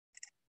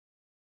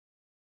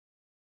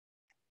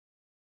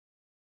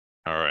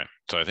All right,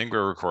 so I think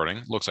we're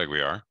recording. Looks like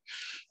we are.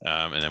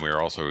 And then we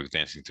are also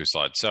advancing through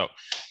slides. So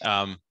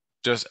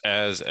just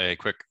as a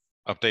quick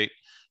update,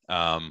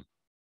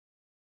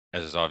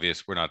 as is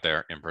obvious, we're not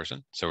there in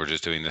person. So we're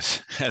just doing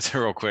this as a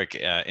real quick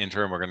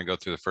interim. We're going to go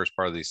through the first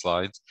part of these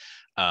slides.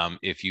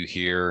 If you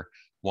hear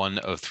one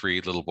of three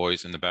little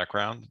boys in the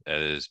background,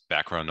 that is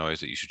background noise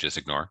that you should just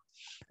ignore.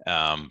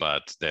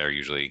 But they're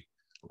usually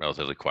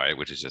relatively quiet,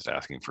 which is just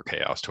asking for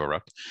chaos to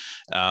erupt.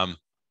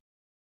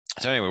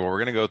 So anyway, what we're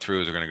going to go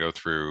through is we're going to go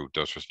through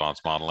dose response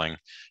modeling.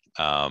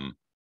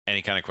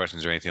 Any kind of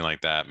questions or anything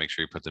like that, make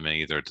sure you put them in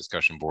either a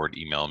discussion board,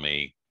 email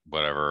me,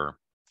 whatever,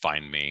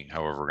 find me,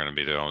 however we're going to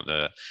be doing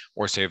it,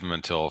 or save them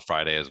until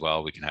Friday as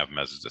well. We can have them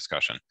as a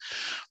discussion.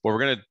 What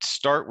we're going to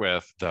start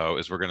with, though,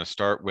 is we're going to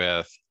start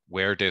with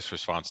where dose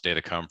response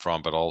data come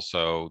from, but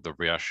also the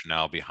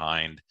rationale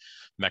behind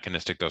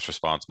mechanistic dose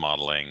response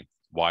modeling.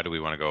 Why do we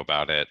want to go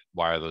about it?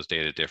 Why are those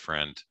data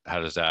different?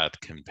 How does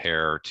that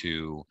compare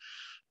to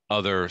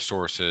other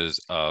sources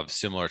of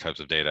similar types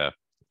of data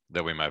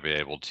that we might be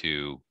able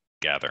to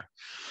gather?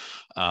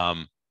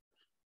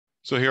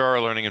 So here are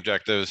our learning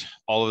objectives.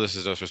 All of this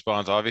is dose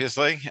response,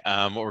 obviously.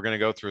 What we're going to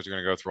go through is we're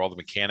going to go through all the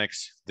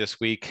mechanics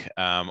this week.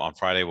 On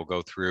Friday, we'll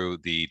go through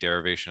the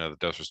derivation of the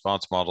dose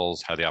response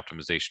models, how the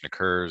optimization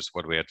occurs,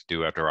 what do we have to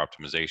do after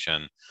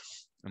optimization,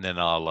 and then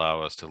that'll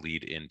allow us to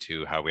lead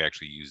into how we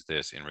actually use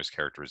this in risk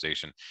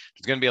characterization.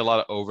 There's going to be a lot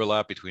of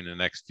overlap between the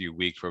next few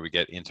weeks where we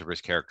get into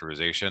risk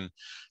characterization,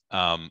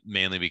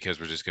 mainly because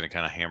we're just going to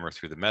kind of hammer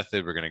through the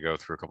method. We're going to go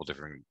through a couple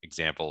different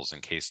examples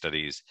and case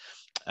studies.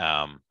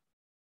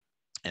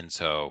 And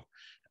so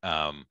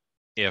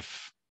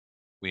if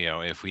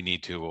we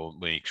need to, we'll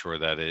make sure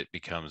that it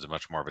becomes a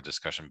much more of a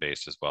discussion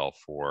based as well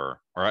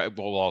what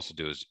we'll also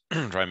do is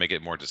try and make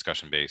it more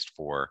discussion based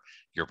for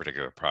your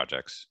particular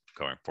projects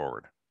going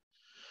forward.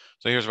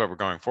 So here's what we're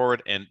going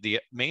forward. And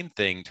the main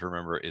thing to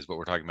remember is what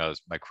we're talking about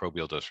is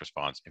microbial dose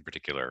response in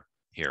particular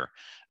here.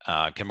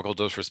 Chemical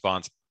dose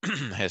response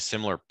has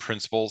similar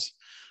principles.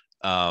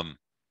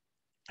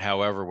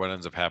 However, what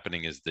ends up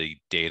happening is the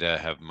data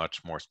have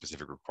much more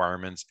specific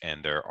requirements,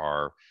 and there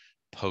are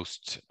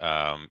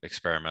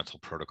post-experimental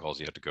protocols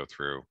you have to go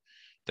through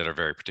that are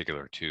very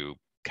particular to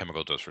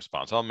chemical dose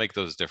response. I'll make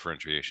those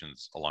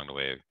differentiations along the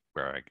way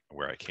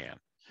where I can.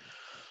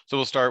 So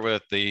we'll start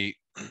with the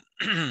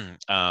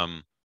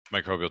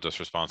microbial dose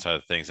response side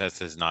of things.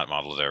 This is not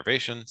model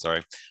derivation.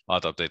 Sorry,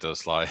 I'll have to update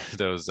those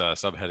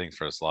subheadings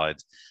for the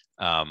slides.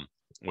 What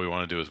we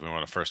want to do is we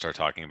want to first start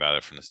talking about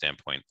it from the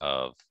standpoint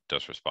of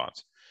dose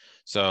response.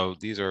 So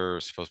these are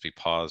supposed to be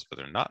paused, but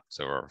they're not,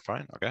 so we're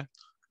fine, okay?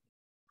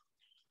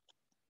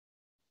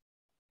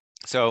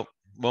 So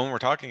when we're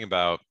talking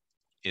about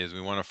is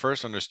we want to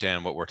first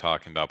understand what we're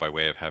talking about by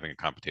way of having a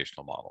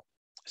computational model.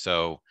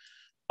 So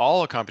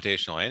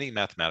any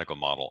mathematical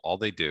model, all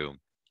they do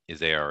is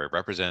they are a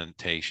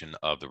representation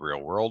of the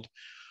real world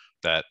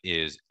that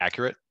is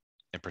accurate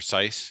and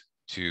precise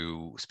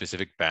to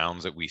specific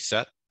bounds that we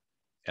set,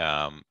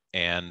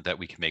 and that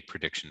we can make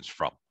predictions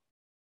from.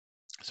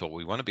 So what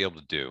we want to be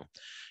able to do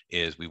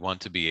is we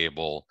want to be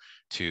able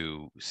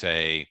to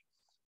say,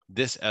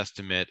 this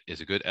estimate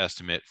is a good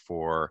estimate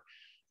for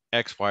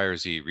X, Y, or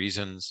Z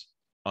reasons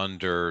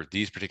under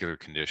these particular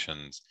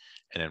conditions.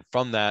 And then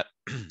from that,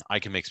 I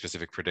can make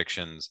specific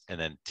predictions and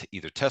then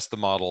either test the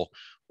model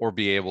or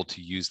be able to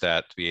use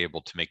that to be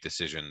able to make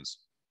decisions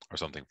or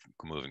something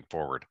moving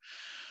forward.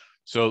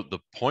 So the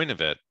point of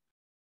it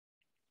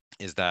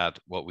is that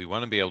what we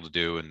want to be able to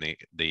do in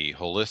the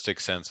holistic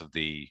sense of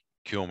the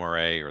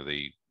QMRA or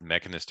the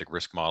mechanistic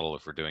risk model,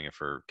 if we're doing it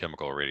for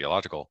chemical or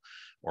radiological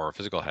or a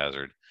physical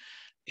hazard,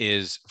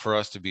 is for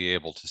us to be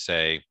able to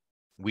say,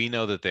 we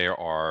know that there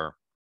are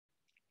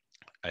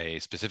a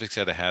specific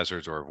set of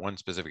hazards or one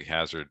specific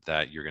hazard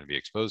that you're going to be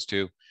exposed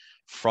to.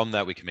 From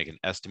that, we can make an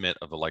estimate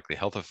of the likely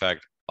health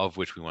effect of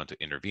which we want to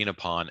intervene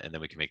upon, and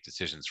then we can make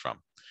decisions from.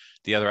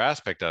 The other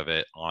aspect of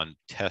it on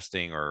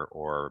testing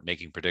or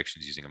making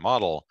predictions using a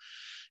model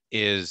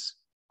is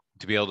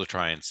to be able to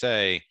try and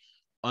say,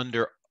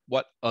 under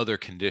what other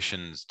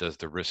conditions does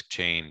the risk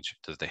change?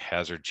 Does the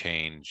hazard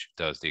change?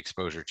 Does the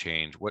exposure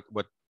change? What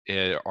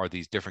are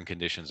these different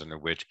conditions under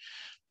which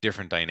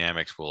different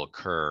dynamics will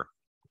occur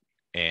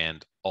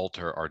and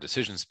alter our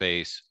decision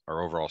space,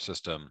 our overall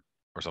system,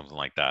 or something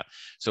like that?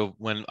 So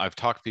when I've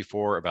talked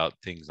before about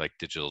things like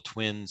digital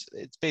twins,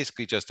 it's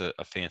basically just a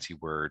fancy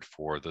word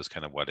for those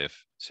kind of what if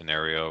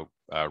scenario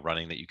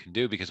running that you can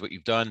do, because what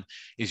you've done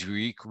is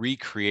you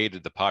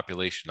recreated the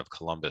population of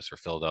Columbus or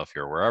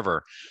Philadelphia or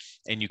wherever,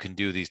 and you can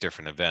do these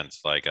different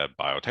events like a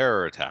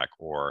bioterror attack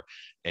or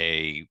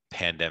a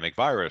pandemic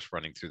virus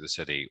running through the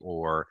city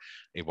or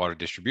a water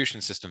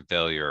distribution system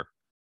failure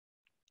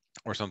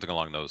or something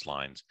along those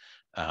lines,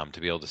 to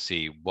be able to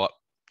see what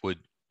would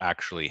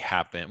actually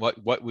happen,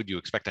 what would you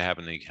expect to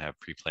happen, and you can have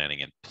pre-planning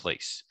in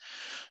place.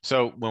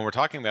 So when we're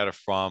talking about it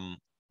from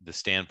the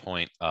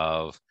standpoint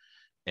of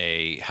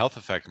a health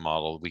effect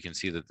model, we can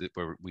see that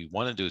what we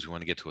want to do is we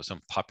want to get to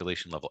some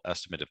population level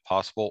estimate if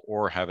possible,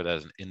 or have it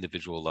as an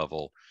individual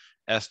level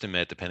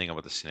estimate depending on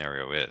what the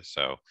scenario is.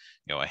 So,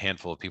 a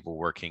handful of people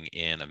working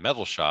in a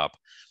metal shop,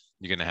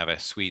 you're going to have a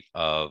suite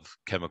of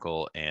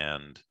chemical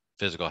and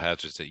physical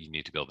hazards that you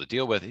need to be able to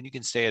deal with, and you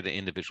can stay at an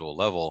individual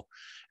level,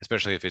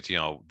 especially if it's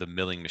the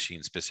milling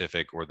machine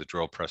specific or the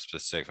drill press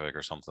specific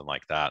or something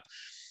like that.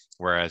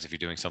 Whereas if you're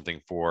doing something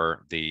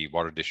for the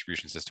water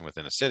distribution system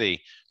within a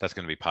city, that's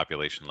going to be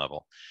population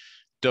level.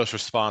 Dose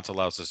response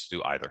allows us to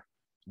do either.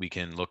 We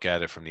can look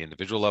at it from the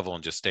individual level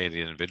and just stay at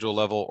the individual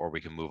level, or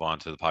we can move on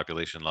to the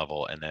population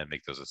level and then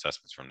make those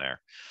assessments from there.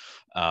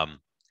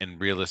 And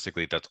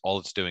realistically, that's all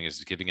it's doing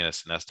is giving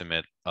us an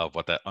estimate of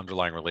what that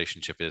underlying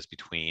relationship is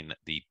between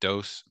the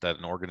dose that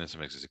an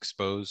organism is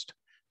exposed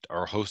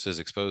or host is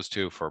exposed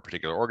to for a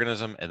particular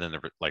organism, and then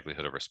the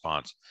likelihood of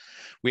response.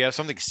 We have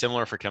something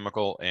similar for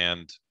chemical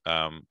and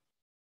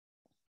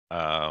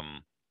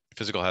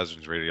physical hazards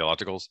and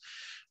radiologicals.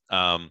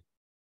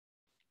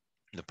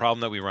 The problem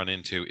that we run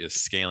into is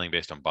scaling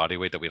based on body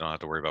weight that we don't have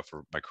to worry about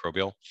for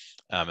microbial.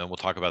 And we'll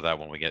talk about that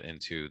when we get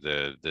into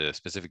the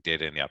specific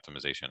data and the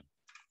optimization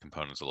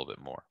components a little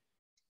bit more.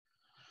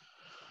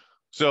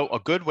 So a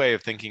good way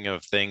of thinking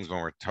of things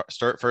when we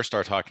first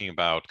start talking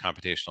about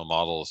computational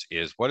models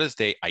is, what is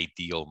the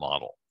ideal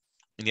model?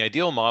 And the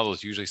ideal model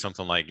is usually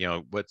something like,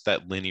 what's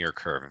that linear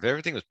curve? If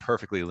everything was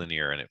perfectly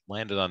linear and it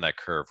landed on that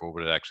curve, what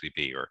would it actually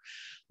be? Or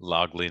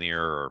log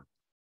linear, or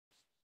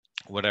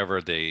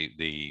whatever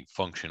the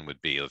function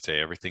would be. Let's say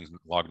everything's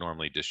log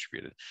normally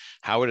distributed.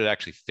 How would it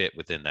actually fit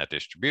within that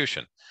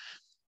distribution?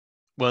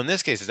 Well, in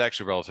this case, it's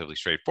actually relatively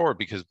straightforward,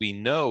 because we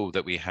know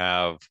that we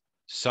have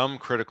some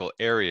critical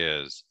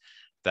areas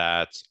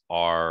that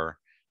are,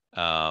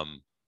 let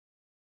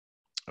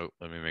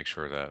me make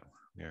sure that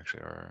we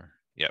actually are,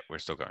 yeah, we're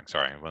still going.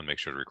 Sorry, I want to make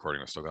sure the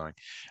recording was still going.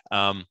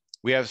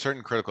 We have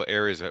certain critical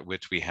areas at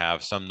which we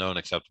have some known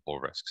acceptable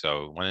risk.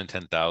 So 1 in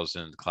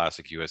 10,000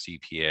 classic US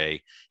EPA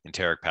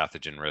enteric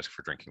pathogen risk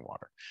for drinking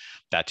water.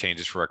 That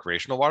changes for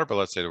recreational water, but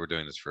let's say that we're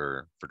doing this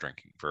for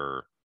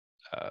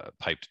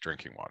piped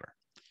drinking water.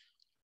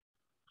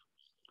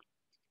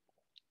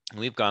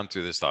 We've gone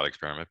through this thought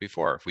experiment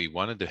before. If we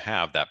wanted to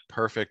have that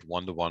perfect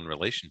one-to-one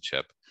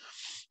relationship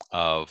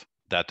of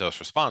that dose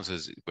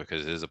responses,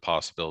 because it is a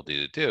possibility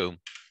to do,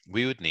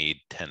 we would need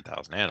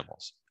 10,000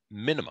 animals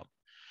minimum.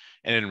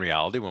 And in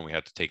reality, when we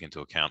have to take into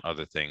account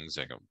other things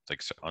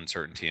like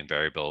uncertainty and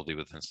variability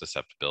within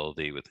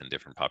susceptibility within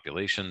different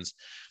populations,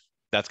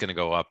 that's going to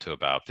go up to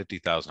about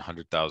 50,000,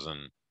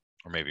 100,000,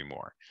 or maybe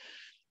more.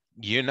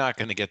 You're not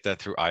going to get that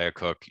through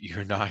IACUC.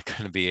 You're not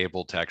going to be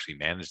able to actually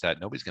manage that.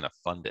 Nobody's going to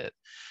fund it.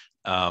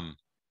 And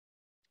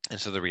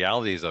so the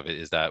realities of it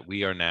is that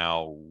we are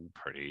now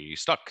pretty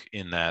stuck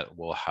in that,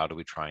 well, how do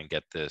we try and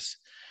get this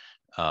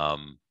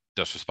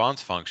dose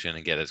response function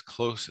and get as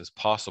close as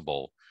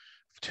possible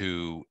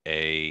to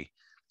a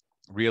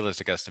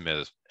realistic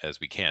estimate as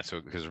we can?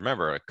 So, because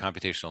remember, a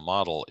computational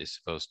model is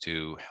supposed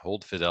to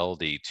hold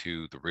fidelity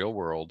to the real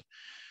world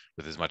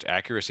with as much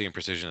accuracy and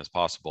precision as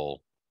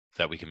possible,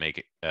 that we can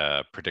make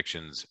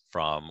predictions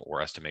from,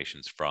 or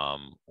estimations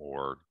from,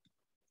 or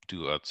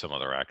do some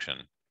other action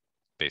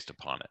based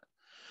upon it.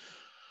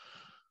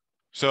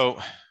 So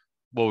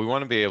what we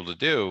want to be able to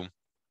do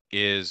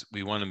is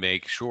we want to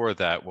make sure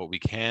that what we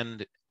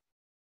can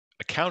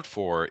account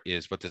for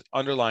is what this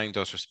underlying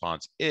dose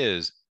response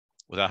is,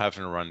 without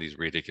having to run these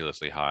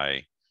ridiculously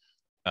high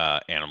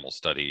animal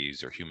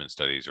studies or human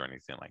studies or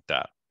anything like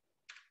that.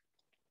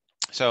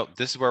 So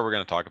this is where we're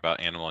going to talk about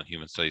animal and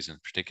human studies in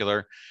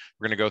particular.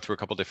 We're going to go through a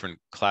couple different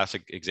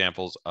classic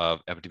examples of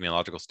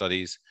epidemiological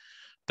studies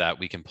that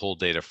we can pull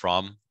data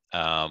from.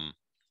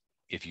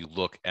 If you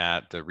look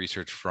at the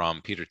research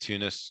from Peter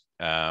Tunis,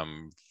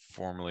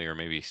 formerly, or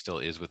maybe still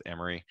is with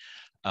Emory,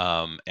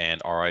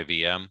 and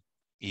RIVM,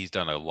 he's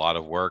done a lot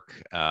of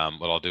work.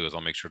 What I'll do is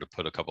I'll make sure to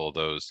put a couple of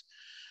those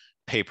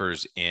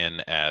papers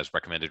in as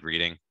recommended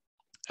reading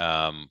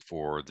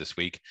for this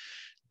week.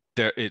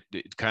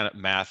 It's kind of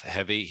math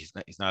heavy.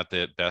 He's not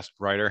the best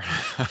writer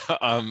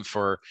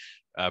for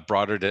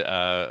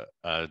broader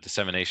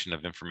dissemination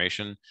of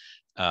information.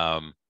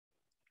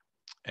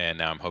 And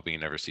now I'm hoping he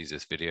never sees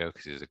this video,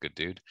 because he's a good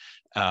dude.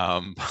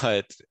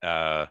 But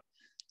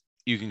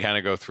you can kind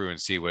of go through and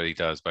see what he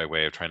does by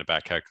way of trying to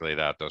back calculate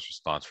out dose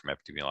response from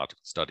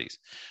epidemiological studies.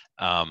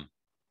 And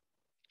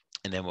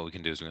then what we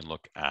can do is we can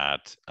look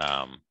at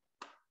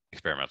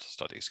experimental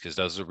studies, because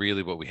those are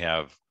really what we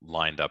have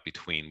lined up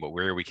between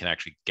where we can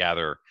actually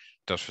gather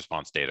dose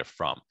response data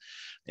from.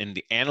 In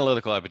the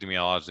analytical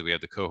epidemiology, we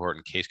have the cohort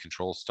and case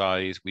control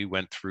studies. We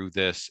went through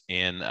this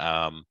in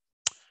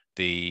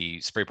the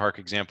spray park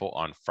example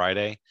on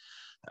Friday,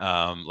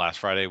 last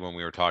Friday, when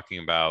we were talking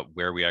about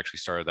where we actually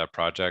started that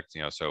project.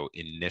 So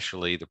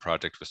initially the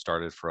project was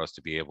started for us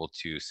to be able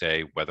to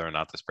say whether or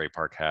not the spray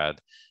park had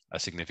a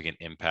significant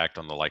impact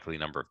on the likely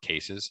number of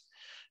cases.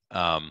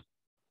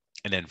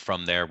 And then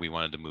from there, we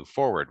wanted to move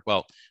forward.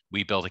 Well,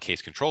 we built a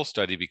case control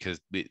study because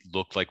it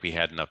looked like we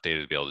had enough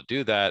data to be able to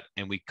do that.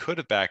 And we could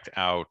have backed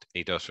out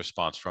a dose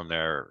response from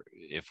there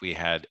if we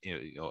had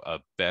a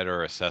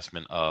better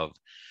assessment of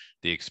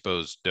the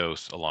exposed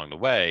dose along the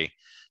way,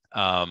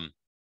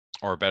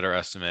 or a better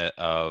estimate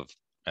of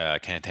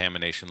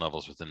contamination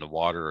levels within the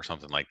water or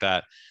something like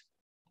that.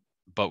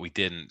 But we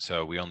didn't.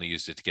 So we only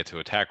used it to get to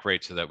attack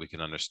rate so that we can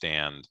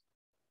understand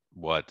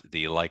what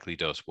the likely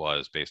dose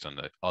was based on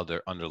the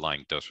other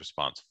underlying dose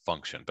response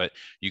function. But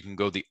you can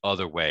go the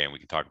other way, and we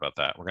can talk about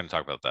that. We're going to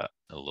talk about that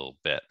in a little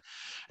bit.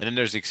 And then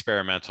there's the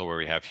experimental, where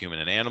we have human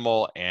and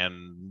animal,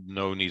 and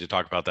no need to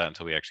talk about that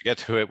until we actually get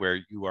to it, where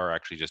you are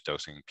actually just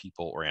dosing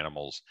people or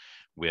animals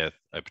with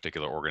a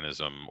particular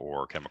organism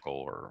or chemical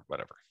or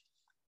whatever.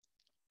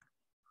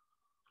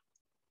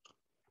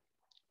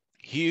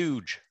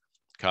 Huge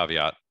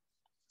caveat.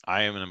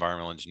 I am an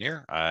environmental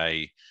engineer.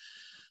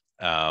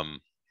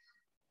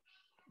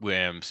 When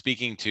I'm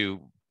speaking to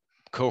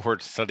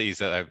cohort studies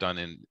that I've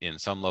done in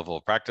some level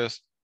of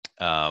practice,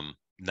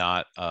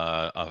 not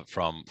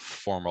from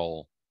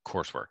formal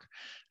coursework.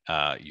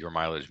 Your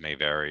mileage may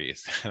vary.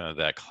 It's kind of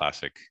that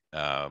classic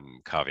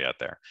caveat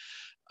there.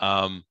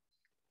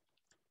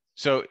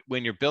 So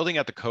when you're building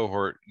out the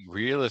cohort, you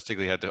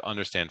realistically have to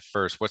understand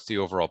first, what's the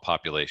overall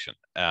population?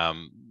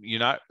 You're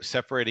not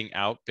separating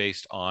out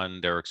based on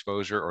their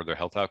exposure or their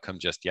health outcome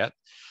just yet.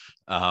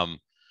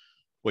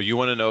 What you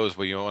want to know is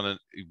what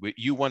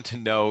you want to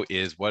know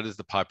is what is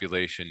the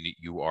population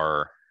you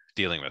are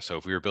dealing with. So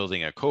if we were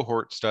building a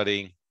cohort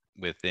study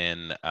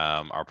within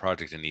our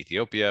project in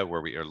Ethiopia,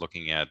 where we are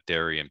looking at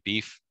dairy and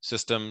beef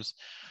systems,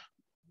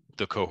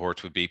 the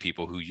cohorts would be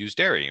people who use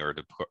dairy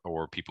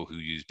or people who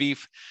use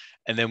beef,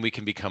 and then we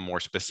can become more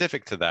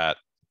specific to that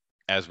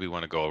as we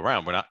want to go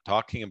around. We're not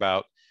talking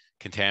about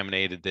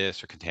contaminated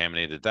this or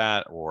contaminated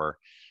that, or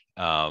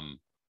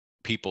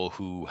people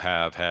who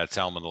have had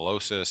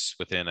salmonellosis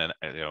within an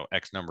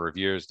X number of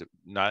years.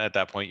 Not at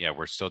that point yet.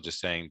 We're still just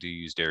saying, do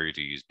you use dairy,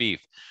 do you use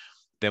beef?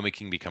 Then we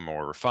can become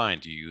more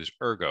refined. Do you use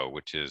ergo,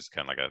 which is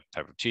kind of like a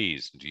type of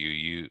cheese? Do you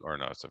use, or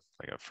no, it's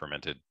like a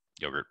fermented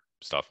yogurt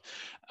stuff.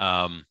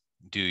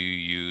 Do you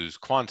use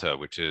quanta,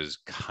 which is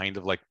kind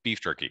of like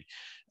beef jerky,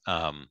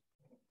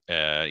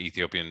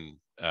 Ethiopian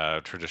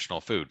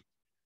traditional food?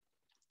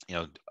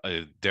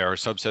 There are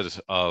subsets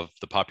of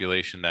the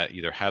population that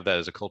either have that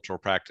as a cultural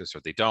practice,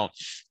 or they don't,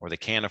 or they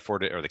can't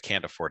afford it, or they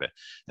can't afford it.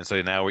 And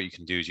so now what you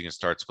can do is you can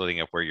start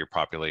splitting up where your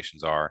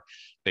populations are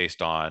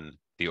based on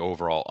the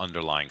overall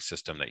underlying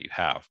system that you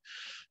have.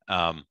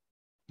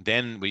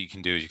 Then what you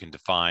can do is you can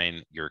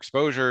define your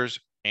exposures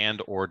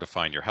and or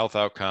define your health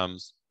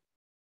outcomes,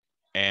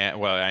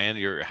 and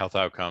your health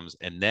outcomes,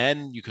 and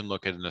then you can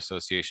look at an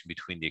association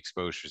between the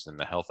exposures and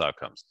the health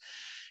outcomes.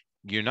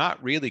 You're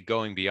not really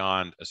going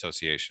beyond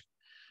association.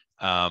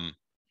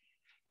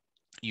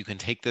 You can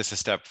take this a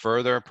step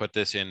further, put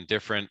this in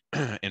different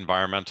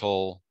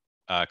environmental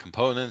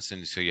components,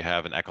 and so you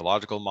have an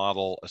ecological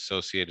model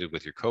associated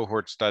with your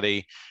cohort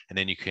study, and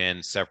then you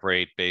can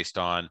separate based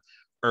on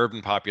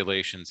urban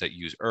populations that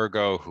use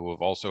ergo, who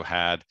have also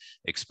had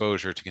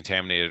exposure to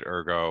contaminated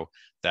ergo,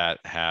 that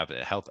have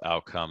a health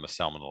outcome of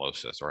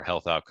salmonellosis, or a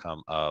health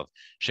outcome of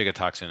Shiga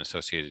toxin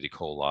associated E.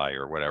 coli,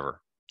 or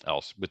whatever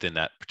else within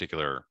that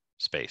particular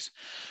space.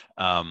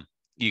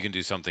 You can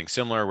do something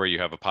similar where you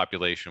have a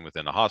population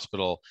within a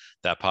hospital.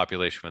 That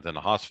population within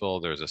a hospital,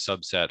 there's a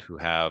subset who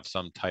have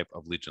some type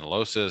of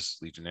legionellosis,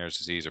 Legionnaire's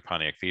disease, or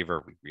Pontiac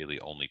fever. We really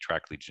only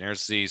track Legionnaire's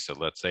disease, so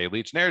let's say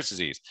Legionnaire's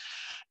disease.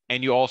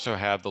 And you also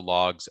have the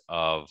logs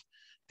of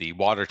the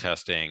water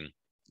testing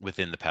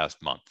within the past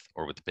month,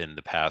 or within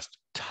the past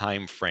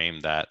time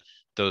frame that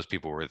those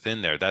people were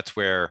within there. That's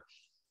where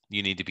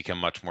you need to become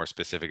much more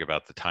specific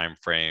about the time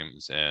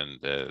frames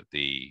and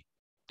the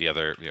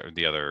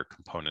other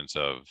components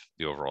of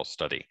the overall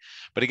study.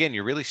 But again,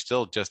 you're really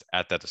still just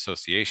at that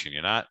association.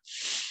 You're not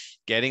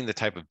getting the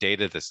type of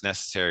data that's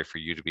necessary for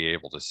you to be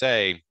able to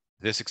say,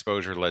 this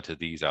exposure led to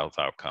these health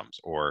outcomes,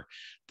 or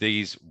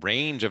these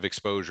range of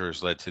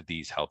exposures led to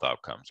these health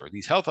outcomes, or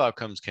these health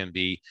outcomes can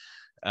be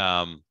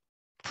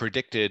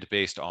predicted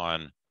based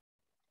on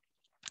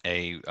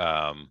a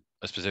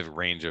specific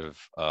range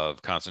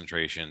of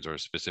concentrations, or a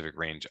specific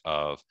range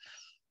of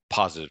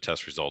positive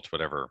test results,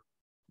 whatever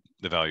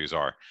the values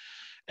are.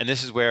 And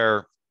this is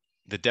where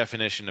the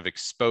definition of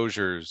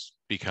exposures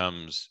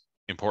becomes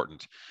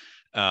important.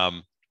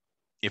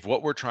 If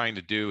what we're trying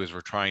to do is we're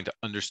trying to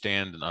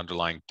understand an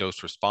underlying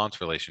dose response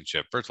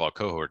relationship, first of all,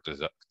 cohort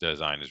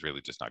design is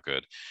really just not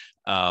good.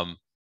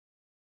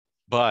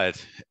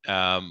 But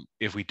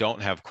if we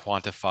don't have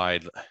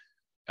quantified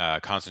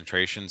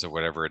concentrations of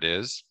whatever it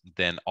is,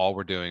 then all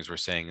we're doing is we're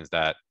saying is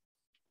that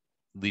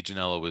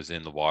Legionella was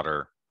in the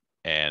water,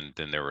 and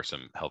then there were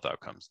some health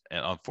outcomes.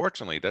 And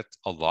unfortunately, that's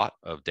a lot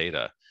of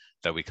data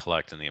that we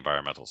collect in the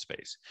environmental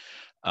space,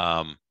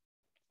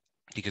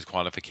 because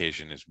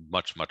quantification is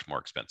much, much more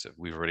expensive.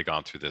 We've already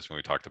gone through this when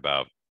we talked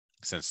about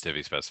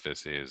sensitivity,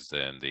 specificities,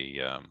 and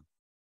the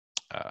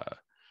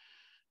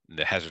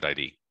hazard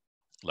ID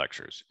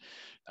lectures.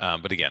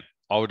 But again,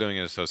 all we're doing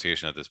is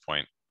association at this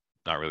point,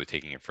 not really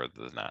taking it further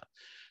than that.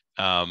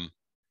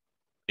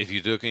 If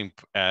you're looking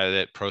at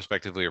it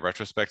prospectively or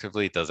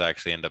retrospectively, it does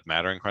actually end up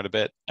mattering quite a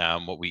bit.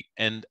 What we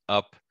end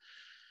up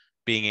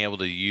being able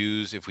to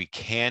use, if we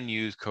can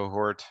use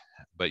cohort,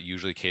 but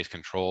usually case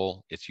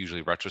control, it's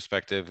usually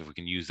retrospective. If we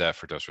can use that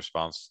for dose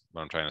response,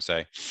 what I'm trying to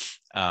say.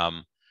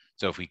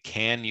 So if we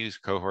can use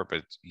cohort,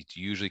 but it's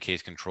usually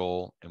case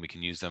control, and we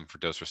can use them for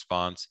dose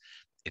response,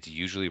 it's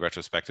usually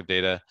retrospective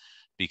data,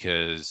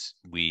 because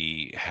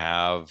we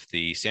have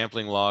the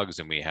sampling logs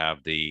and we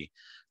have the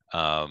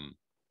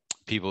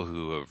people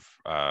who have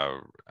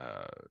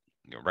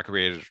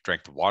recreated,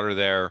 drank the water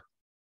there,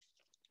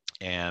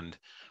 and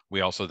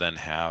we also then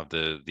have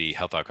the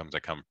health outcomes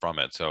that come from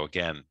it. So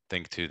again,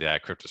 think to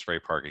that crypto spray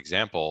park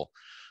example.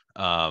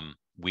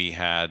 We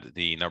had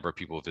the number of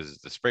people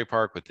visit the spray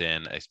park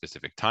within a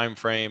specific time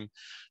frame.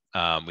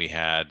 We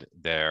had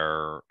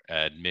their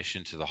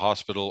admission to the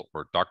hospital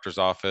or doctor's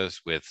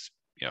office with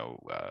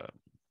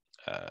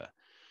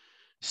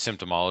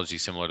symptomology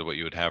similar to what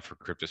you would have for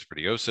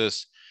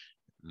cryptosporidiosis.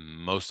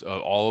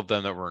 All of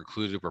them that were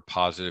included were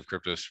positive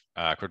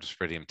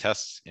cryptosporidium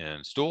tests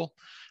in stool.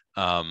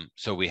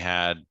 So we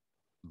had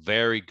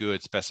very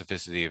good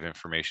specificity of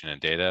information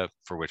and data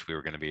for which we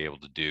were going to be able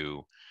to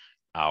do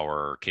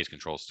our case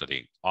control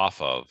study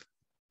off of.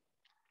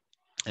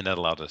 And that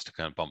allowed us to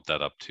kind of bump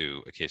that up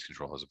to a case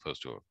control as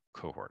opposed to a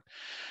cohort.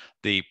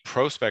 The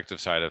prospective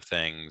side of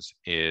things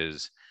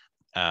is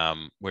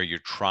where you're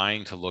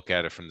trying to look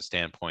at it from the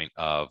standpoint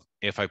of,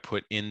 if I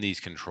put in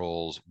these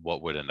controls,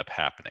 what would end up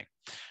happening?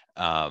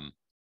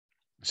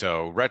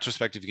 So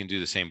retrospective, you can do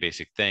the same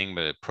basic thing,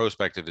 but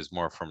prospective is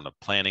more from the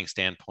planning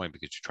standpoint,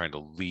 because you're trying to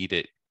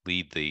lead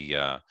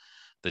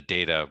the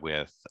data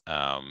with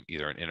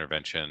either an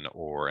intervention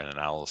or an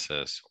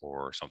analysis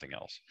or something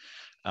else.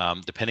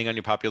 Depending on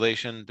your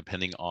population,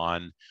 depending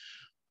on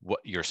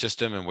what your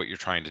system and what you're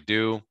trying to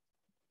do,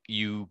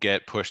 you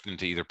get pushed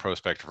into either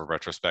prospective or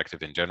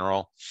retrospective in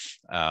general.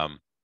 And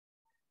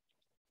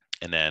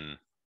then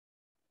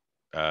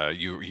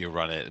you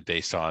run it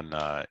based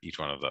on each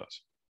one of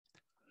those.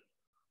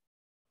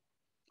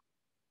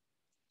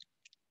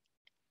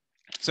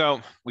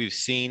 So we've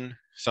seen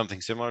something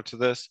similar to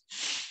this,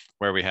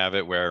 where we have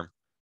it where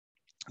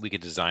we could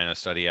design a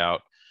study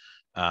out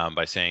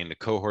by saying the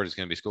cohort is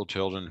going to be school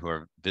children who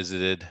have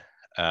visited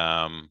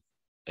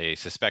a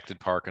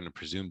suspected park on a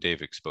presumed day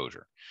of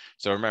exposure.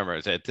 So remember,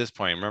 at this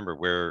point, remember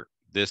where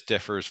this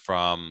differs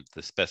from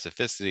the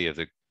specificity of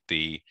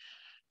the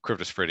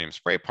cryptosporidium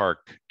spray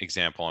park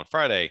example on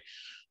Friday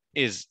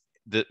is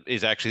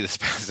actually the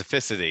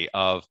specificity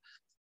of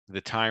the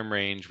time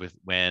range with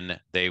when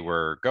they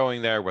were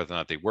going there, whether or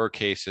not they were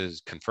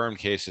cases, confirmed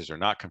cases or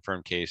not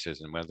confirmed cases,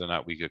 and whether or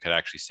not we could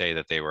actually say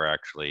that they were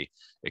actually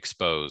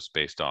exposed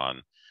based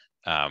on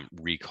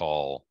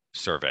recall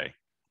survey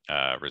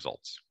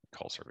results,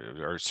 call survey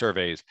or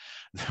surveys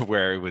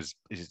where it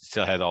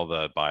still had all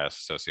the bias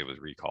associated with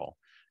recall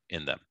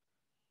in them.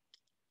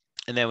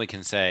 And then we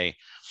can say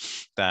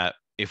that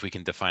if we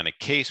can define a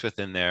case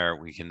within there,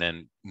 we can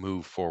then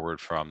move forward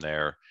from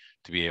there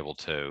to be able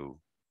to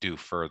do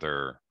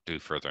further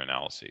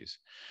analyses.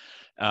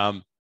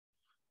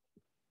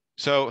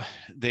 So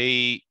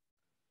the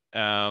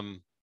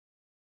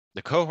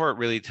cohort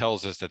really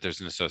tells us that there's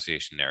an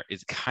association there.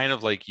 It's kind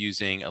of like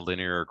using a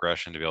linear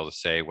regression to be able to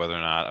say whether or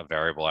not a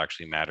variable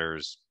actually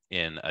matters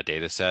in a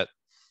data set.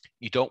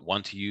 You don't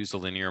want to use the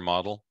linear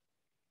model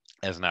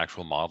as an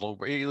actual model.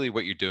 Really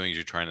what you're doing is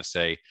you're trying to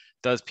say,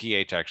 does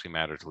pH actually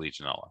matter to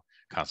Legionella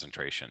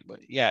concentration? But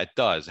yeah, it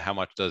does. How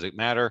much does it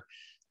matter?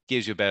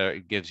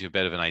 It gives you a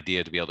bit of an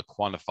idea to be able to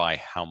quantify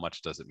how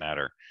much does it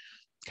matter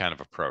kind of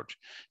approach.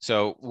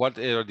 So what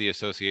are the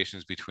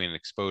associations between an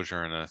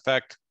exposure and an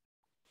effect?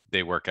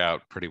 They work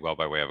out pretty well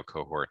by way of a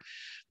cohort.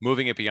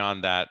 Moving it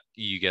beyond that,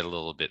 you get a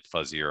little bit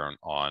fuzzier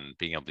on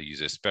being able to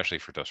use it, especially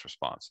for dose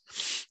response.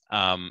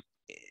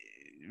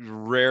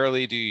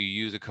 Rarely do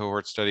you use a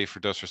cohort study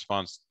for dose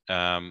response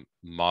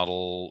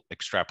model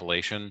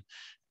extrapolation.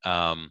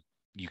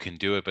 You can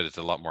do it, but it's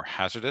a lot more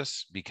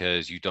hazardous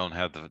because you don't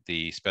have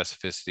the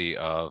specificity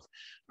of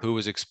who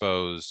was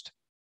exposed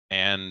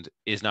and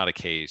is not a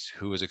case,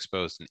 who was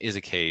exposed and is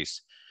a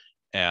case,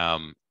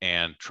 and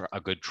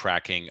a good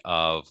tracking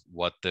of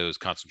what those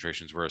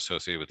concentrations were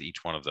associated with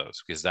each one of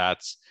those, because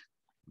that's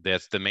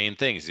the main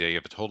thing. Is you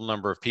have a total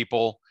number of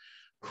people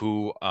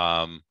who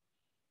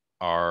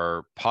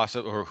are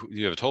positive, or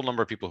you have a total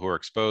number of people who are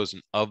exposed,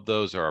 and of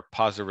those there are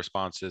positive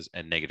responses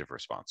and negative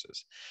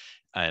responses.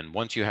 And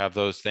once you have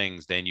those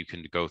things, then you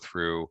can go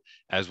through,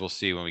 as we'll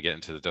see when we get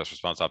into the dose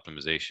response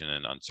optimization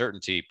and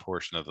uncertainty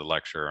portion of the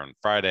lecture on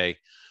Friday.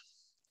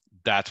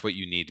 That's what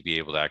you need to be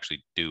able to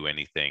actually do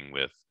anything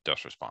with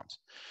dose response.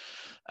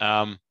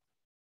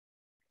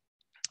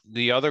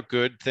 The other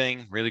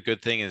really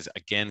good thing is,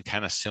 again,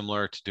 kind of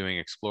similar to doing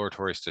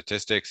exploratory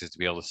statistics, is to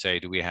be able to say,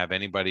 do we have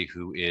anybody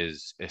who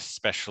is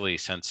especially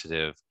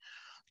sensitive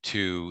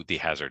to the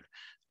hazard?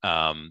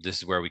 This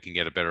is where we can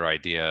get a better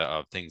idea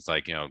of things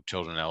like,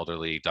 children and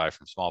elderly die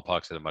from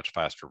smallpox at a much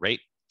faster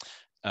rate.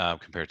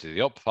 compared to the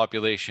adult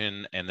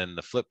population. And then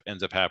the flip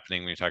ends up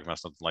happening when you're talking about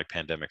something like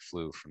pandemic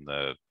flu from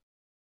the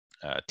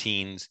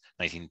teens,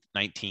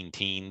 19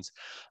 teens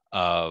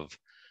of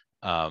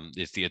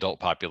it's the adult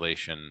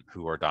population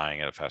who are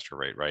dying at a faster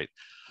rate, right?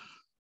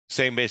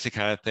 Same basic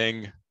kind of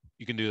thing.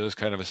 You can do those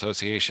kind of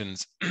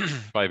associations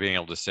by being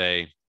able to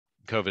say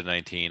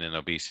COVID-19 and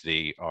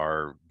obesity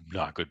are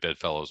not good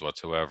bedfellows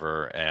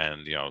whatsoever.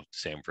 And, you know,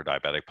 same for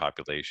diabetic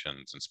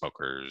populations and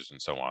smokers and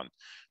so on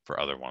for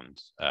other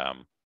ones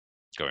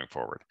going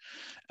forward.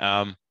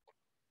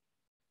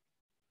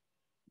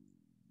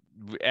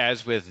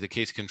 As with the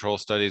case control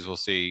studies, we'll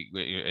see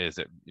is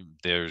that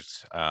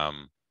there's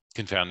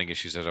confounding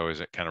issues that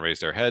always kind of raise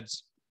their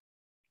heads.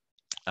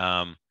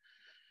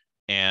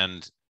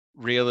 And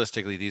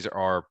realistically, these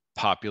are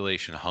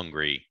population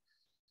hungry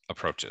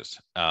approaches.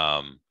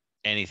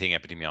 Anything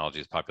epidemiology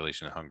is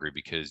population hungry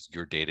because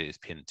your data is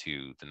pinned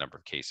to the number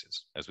of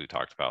cases, as we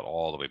talked about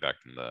all the way back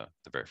from the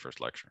very first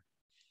lecture.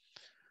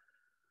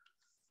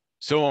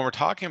 So when we're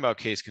talking about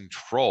case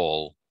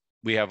control,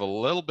 we have a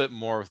little bit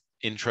more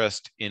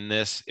interest in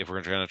this if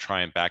we're going to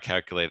try and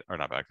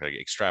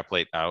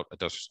extrapolate out a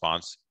dose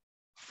response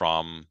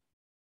from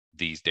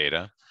these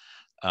data.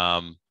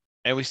 And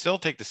we still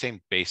take the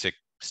same basic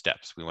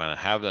steps. We want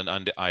to have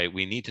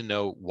we need to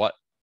know what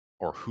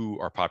or who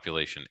our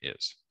population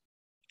is.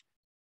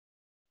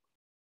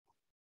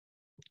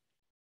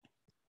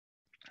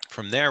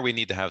 From there, we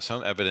need to have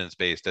some evidence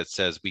base that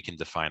says we can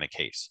define a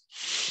case.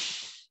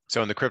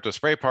 So in the crypto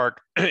spray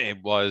park,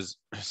 it was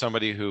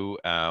somebody who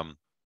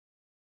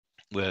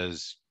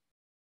was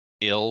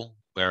ill,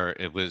 where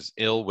it was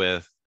ill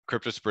with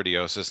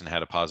cryptosporidiosis and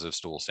had a positive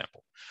stool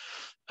sample.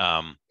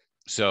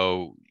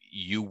 So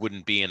you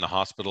wouldn't be in the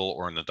hospital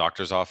or in the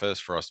doctor's office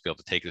for us to be able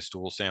to take a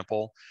stool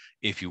sample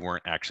if you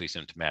weren't actually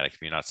symptomatic.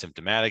 If you're not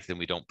symptomatic, then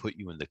we don't put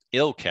you in the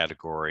ill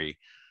category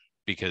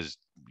because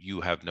you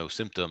have no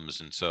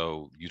symptoms and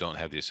so you don't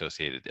have the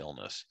associated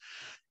illness.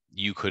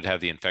 You could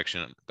have the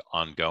infection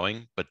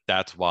ongoing, but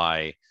that's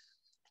why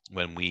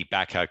when we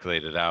back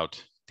calculated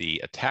out the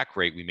attack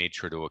rate, we made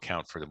sure to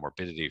account for the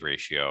morbidity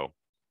ratio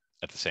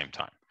at the same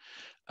time.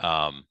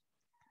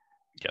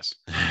 Yes.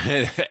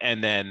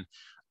 And then,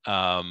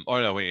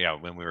 when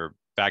we were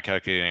back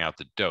calculating out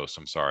the dose,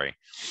 I'm sorry,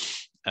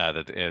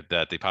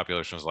 that the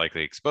population was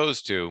likely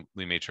exposed to,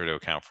 we made sure to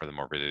account for the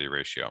morbidity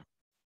ratio.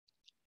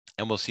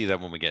 And we'll see that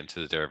when we get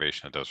into the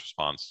derivation of dose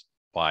response,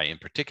 why in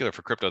particular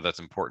for crypto that's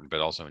important, but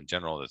also in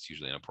general, that's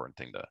usually an important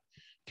thing to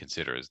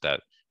consider is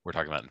that we're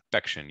talking about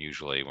infection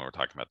usually when we're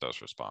talking about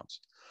dose response.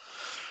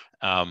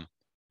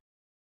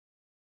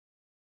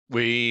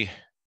 We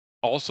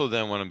also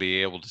then want to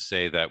be able to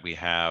say that we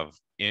have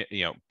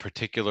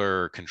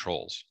particular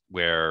controls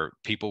where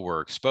people were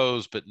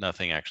exposed but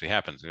nothing actually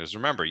happens. Because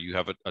remember, you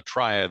have a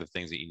triad of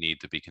things that you need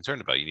to be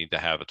concerned about. You need to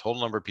have a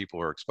total number of people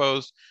who are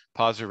exposed,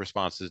 positive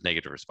responses,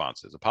 negative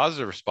responses. A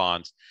positive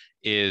response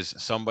is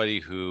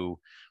somebody who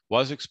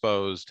was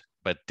exposed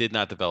but did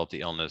not develop the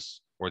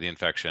illness or the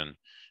infection.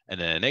 And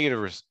then a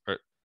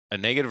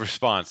negative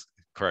response,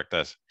 correct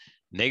us,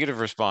 negative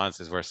response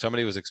is where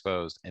somebody was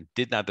exposed and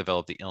did not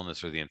develop the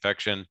illness or the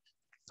infection.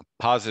 A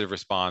positive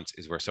response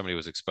is where somebody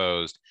was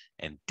exposed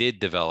and did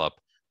develop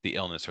the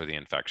illness or the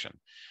infection.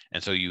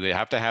 And so you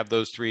have to have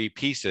those three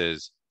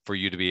pieces for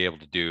you to be able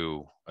to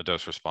do a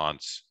dose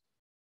response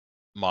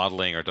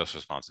modeling or dose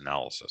response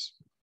analysis.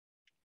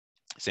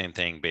 Same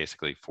thing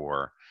basically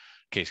for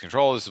case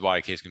control. This is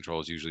why case control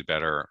is usually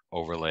better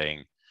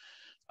overlaying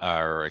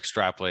or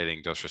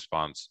extrapolating dose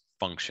response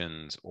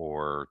functions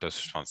or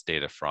dose response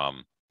data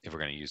from, if we're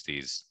going to use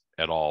these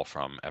at all,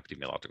 from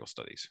epidemiological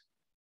studies.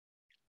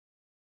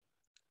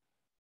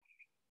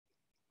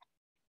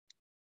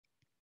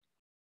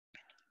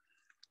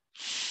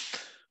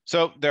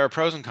 So there are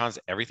pros and cons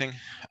to everything.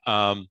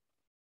 And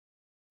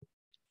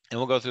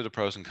we'll go through the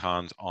pros and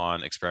cons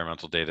on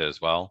experimental data as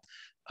well.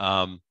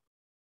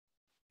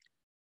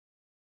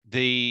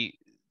 The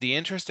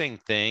interesting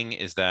thing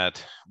is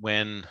that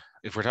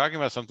if we're talking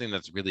about something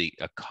that's really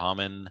a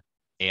common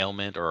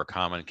ailment or a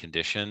common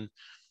condition,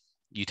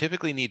 you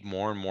typically need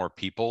more and more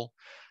people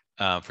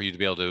for you to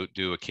be able to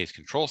do a case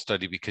control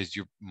study because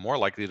you're more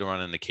likely to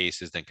run into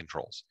cases than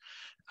controls.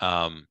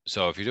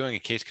 So if you're doing a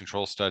case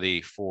control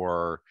study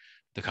for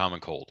the common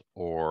cold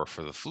or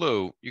for the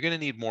flu, you're going to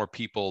need more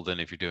people than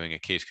if you're doing a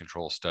case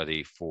control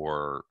study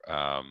for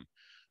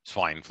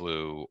swine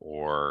flu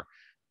or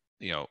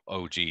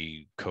OG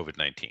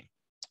COVID-19.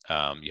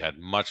 You had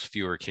much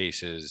fewer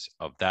cases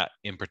of that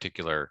in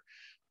particular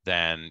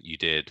than you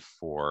did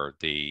for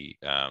the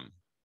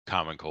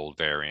common cold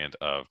variant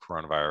of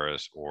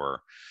coronavirus or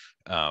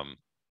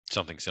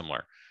something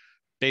similar.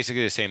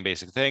 Basically the same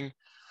basic thing.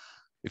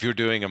 If you're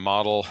doing a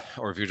model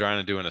or if you're trying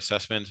to do an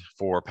assessment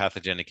for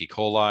pathogenic E.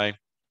 coli,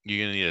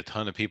 you're going to need a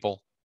ton of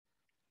people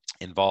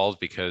involved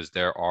because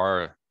there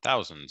are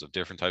thousands of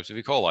different types of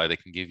E. coli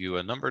that can give you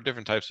a number of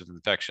different types of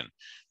infection.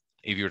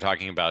 If you're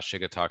talking about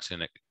Shiga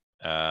toxin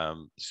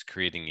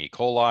creating E.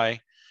 coli,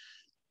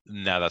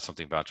 now that's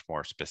something much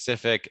more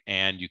specific,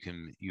 and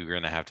you're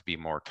going to have to be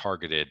more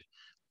targeted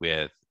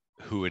with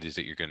who it is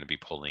that you're going to be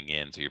pulling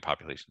in, so your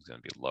population is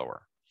going to be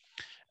lower.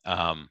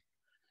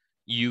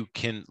 You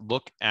can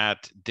look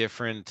at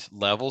different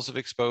levels of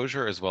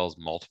exposure as well as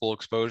multiple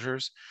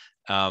exposures.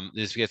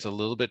 This gets a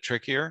little bit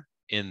trickier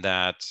in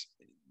that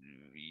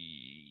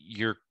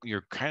you're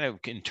kind of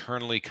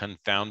internally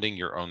confounding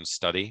your own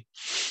study,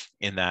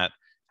 in that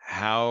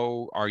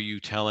how are you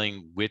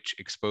telling which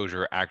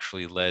exposure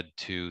actually led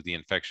to the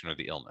infection or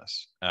the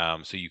illness?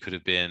 So you could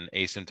have been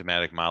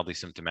asymptomatic, mildly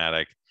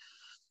symptomatic,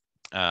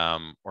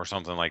 or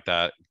something like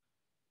that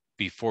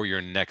before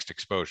your next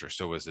exposure.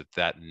 So was it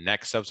that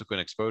next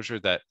subsequent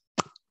exposure that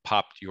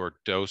popped your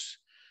dose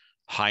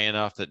high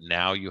enough that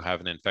now you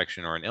have an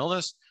infection or an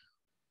illness?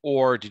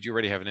 Or did you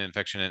already have an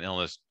infection and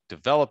illness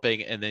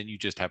developing and then you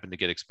just happened to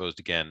get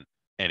exposed again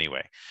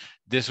anyway?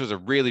 This was a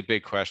really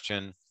big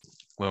question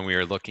when we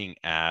were looking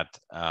at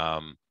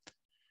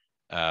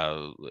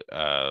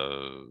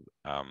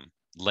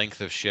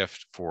length of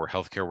shift for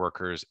healthcare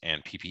workers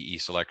and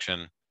PPE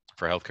selection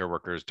for healthcare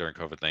workers during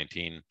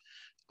COVID-19.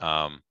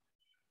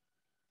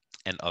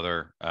 And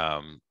other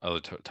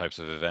types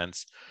of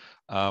events,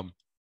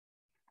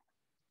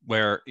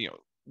 where,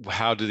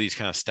 how do these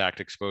kind of stacked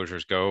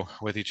exposures go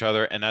with each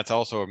other? And that's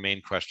also a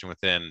main question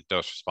within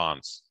dose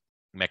response,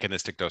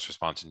 mechanistic dose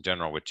response in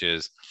general, which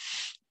is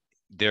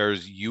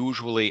there's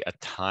usually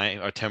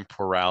a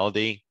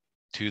temporality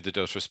to the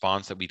dose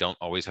response that we don't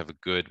always have a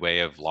good way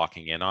of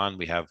locking in on.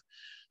 We have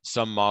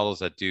some models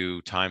that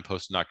do time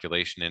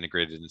post-inoculation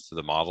integrated into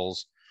the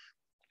models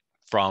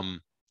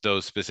from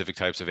those specific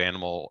types of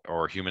animal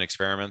or human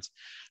experiments.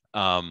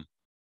 And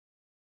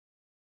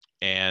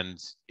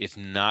it's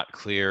not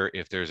clear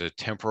if there's a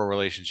temporal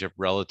relationship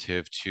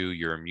relative to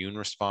your immune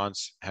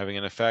response having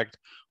an effect,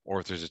 or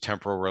if there's a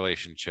temporal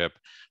relationship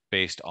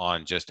based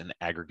on just an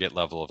aggregate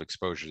level of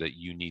exposure that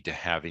you need to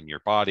have in your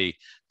body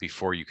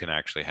before you can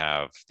actually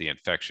have the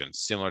infection.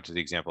 Similar to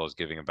the example I was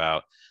giving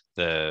about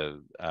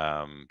the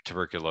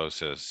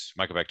tuberculosis,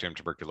 Mycobacterium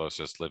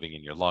tuberculosis living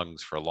in your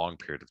lungs for a long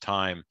period of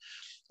time,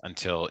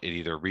 until it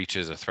either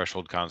reaches a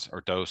threshold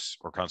or dose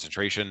or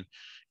concentration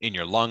in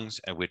your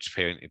lungs, at which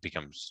point it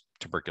becomes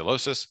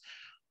tuberculosis,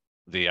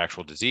 the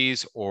actual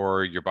disease,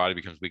 or your body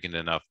becomes weakened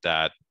enough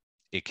that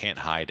it can't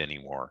hide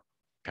anymore,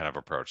 kind of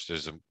approach.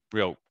 There's some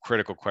real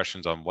critical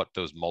questions on what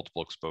those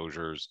multiple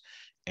exposures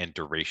and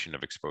duration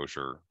of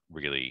exposure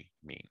really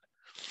mean.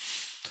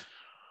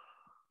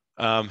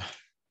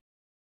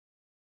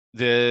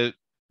 The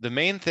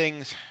main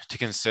things to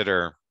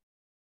consider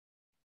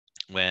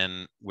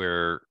when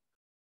we're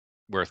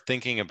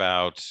thinking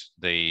about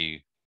the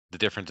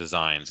different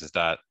designs is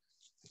that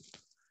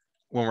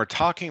when we're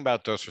talking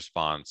about dose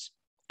response,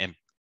 and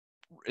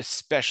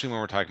especially when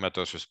we're talking about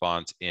dose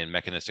response in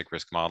mechanistic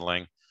risk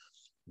modeling,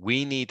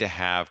 we need to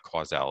have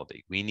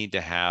causality. We need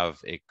to have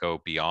it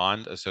go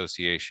beyond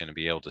association and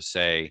be able to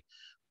say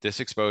this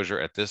exposure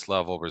at this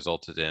level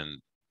resulted in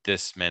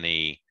this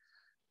many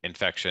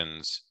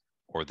infections,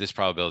 or this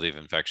probability of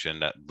infection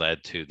that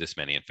led to this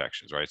many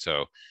infections, right?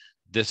 So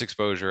this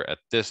exposure at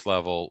this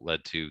level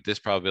led to this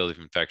probability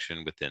of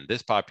infection within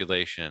this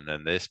population,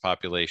 and this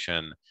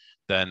population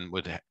then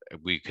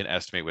we can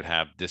estimate would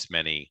have this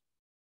many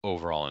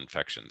overall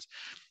infections.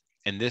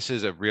 And this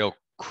is a real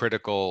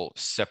critical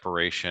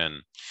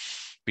separation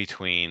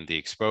between the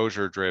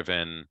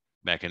exposure-driven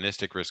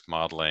mechanistic risk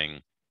modeling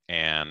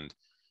and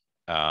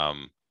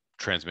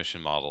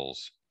transmission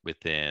models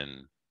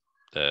within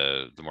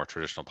the more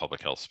traditional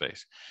public health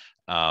space.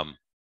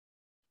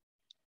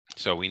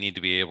 So we need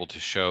to be able to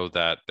show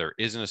that there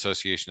is an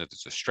association, that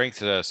there's a strength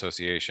to that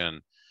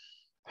association.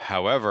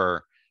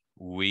 However,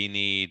 we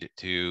need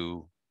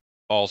to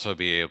also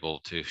be able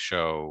to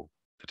show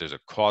that there's a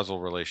causal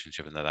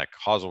relationship, and that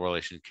causal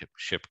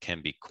relationship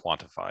can be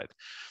quantified.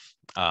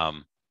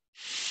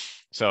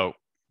 So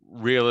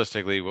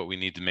realistically, what we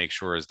need to make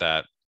sure is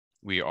that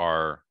we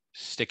are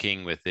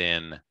sticking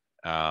within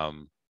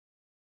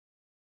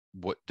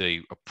what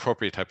the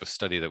appropriate type of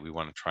study that we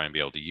want to try and be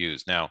able to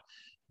use. Now,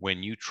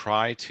 when you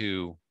try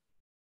to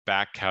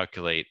back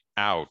calculate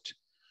out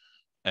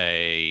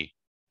a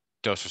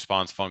dose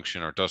response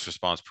function or dose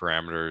response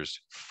parameters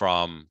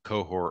from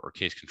cohort or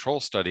case control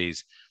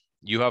studies,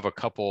 you have a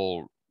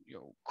couple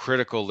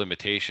critical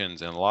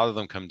limitations, and a lot of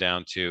them come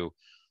down to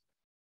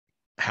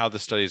how the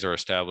studies are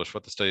established,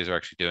 what the studies are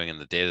actually doing,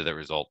 and the data that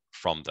result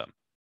from them.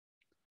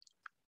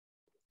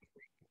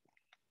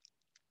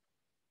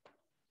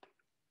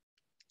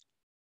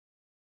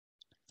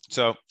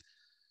 So,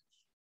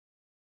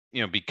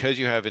 because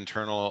you have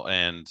internal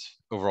and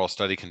overall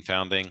study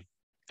confounding,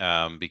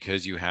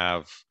 because you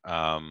have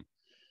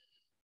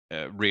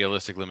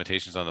realistic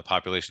limitations on the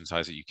population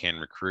size that you can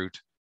recruit,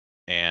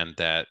 and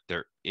that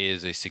there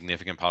is a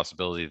significant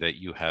possibility that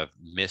you have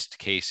missed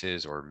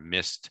cases or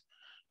missed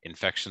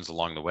infections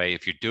along the way.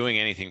 If you're doing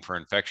anything for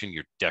infection,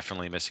 you're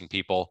definitely missing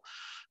people.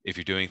 If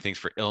you're doing things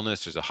for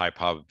illness, there's a high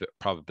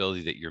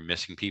probability that you're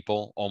missing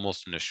people,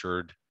 almost an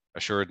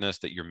assuredness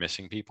that you're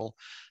missing people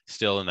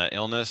still in that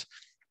illness.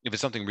 If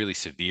it's something really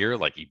severe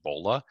like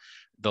Ebola,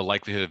 the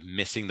likelihood of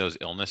missing those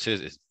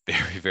illnesses is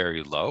very,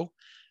 very low.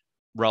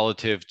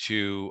 relative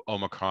to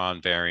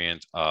Omicron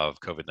variant of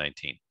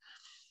COVID-19.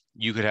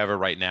 You could have it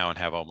right now and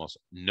have almost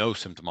no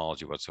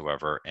symptomology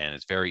whatsoever, and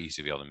it's very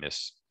easy to be able to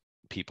miss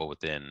people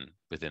within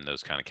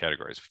those kind of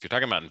categories. If you're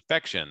talking about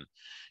infection,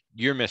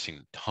 you're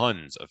missing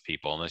tons of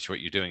people unless what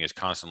you're doing is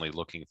constantly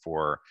looking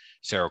for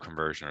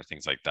seroconversion or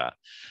things like that.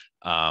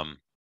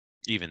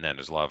 Even then,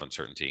 there's a lot of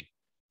uncertainty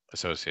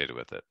associated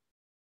with it.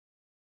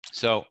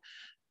 So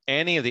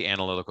any of the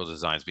analytical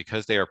designs,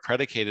 because they are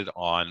predicated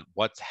on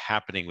what's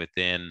happening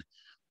within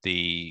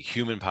the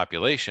human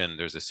population,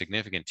 there's a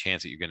significant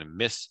chance that you're going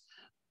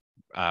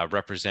to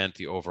represent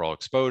the overall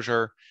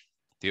exposure,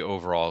 the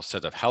overall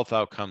set of health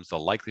outcomes, the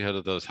likelihood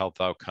of those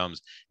health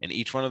outcomes, and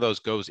each one of those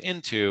goes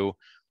into,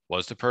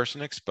 was the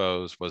person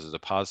exposed? Was it a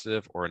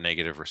positive or a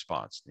negative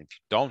response? If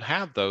you don't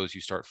have those,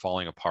 you start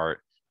falling apart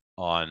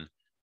on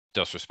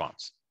dose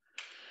response,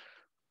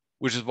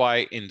 which is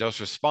why in dose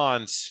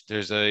response,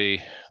 there's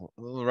a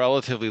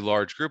relatively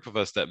large group of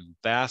us that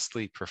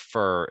vastly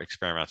prefer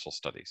experimental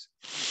studies.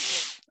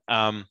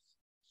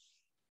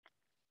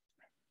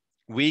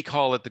 We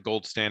call it the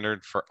gold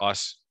standard for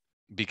us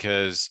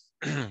because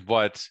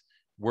what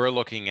we're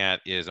looking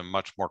at is a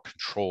much more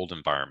controlled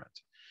environment.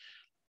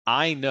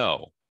 I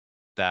know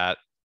that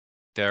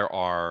there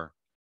are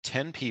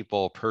 10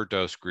 people per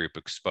dose group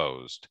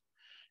exposed.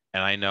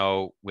 And I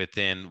know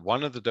within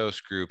one of the dose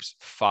groups,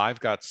 5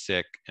 got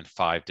sick and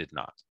 5 did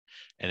not.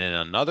 And in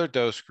another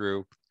dose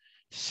group,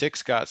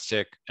 6 got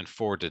sick and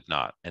 4 did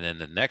not. And then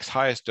the next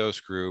highest dose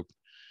group,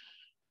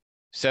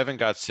 7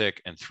 got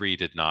sick and 3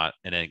 did not.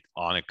 And then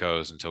on it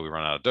goes until we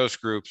run out of dose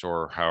groups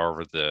or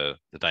however the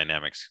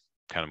dynamics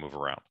kind of move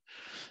around.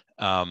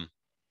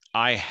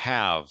 I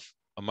have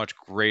a much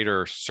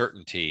greater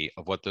certainty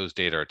of what those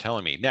data are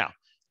telling me. Now,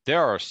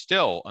 there are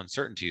still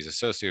uncertainties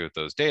associated with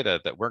those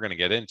data that we're going to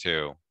get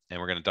into, and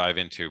we're going to dive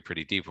into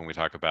pretty deep when we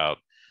talk about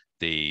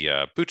the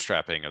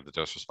bootstrapping of the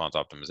dose response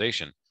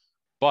optimization.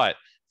 But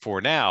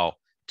for now,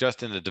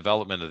 just in the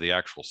development of the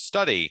actual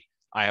study,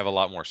 I have a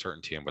lot more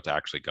certainty in what's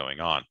actually going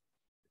on.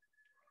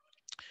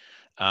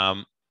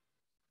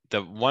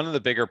 One of the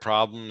bigger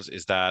problems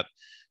is that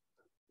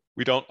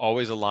we don't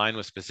always align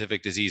with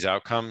specific disease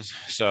outcomes.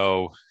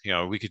 So,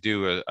 we could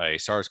do a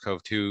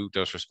SARS-CoV-2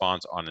 dose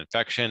response on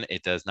infection.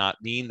 It does not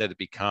mean that it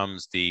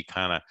becomes the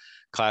kind of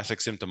classic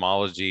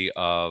symptomology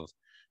of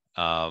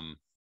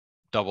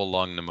double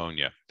lung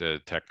pneumonia. The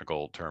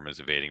technical term is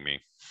evading me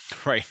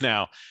right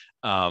now,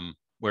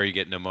 where you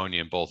get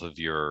pneumonia in both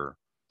your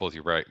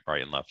right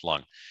and left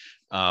lung.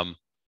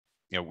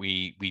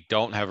 We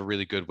don't have a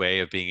really good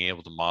way of being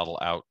able to model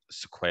out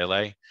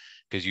sequelae,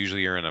 because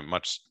usually you're in a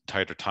much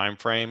tighter time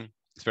frame,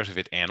 especially if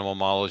it's animal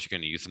models. You're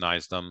going to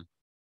euthanize them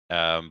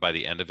by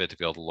the end of it to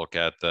be able to look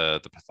at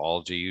the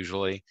pathology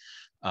usually,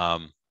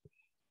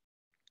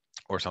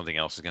 or something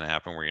else is going to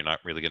happen where you're not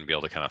really going to be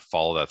able to kind of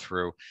follow that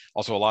through.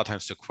 Also, a lot of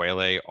times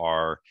sequelae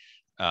are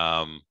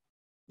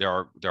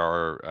there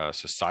are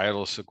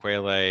societal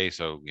sequelae,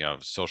 so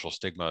social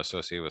stigma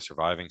associated with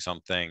surviving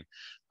something.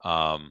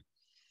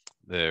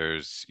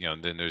 There's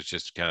then there's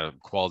just kind of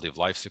quality of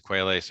life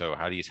sequelae. So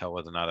how do you tell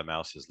whether or not a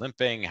mouse is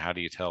limping? How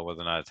do you tell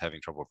whether or not it's having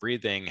trouble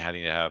breathing? How do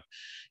you have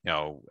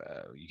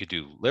you could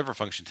do liver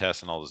function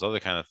tests and all those other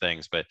kind of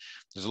things, but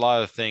there's a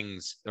lot of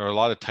things, there are a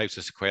lot of types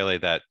of sequelae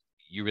that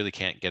you really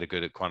can't get a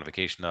good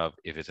quantification of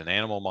if it's an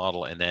animal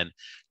model, and then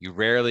you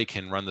rarely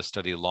can run the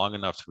study long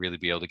enough to really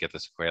be able to get the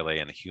sequelae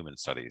in the human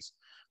studies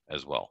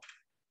as well.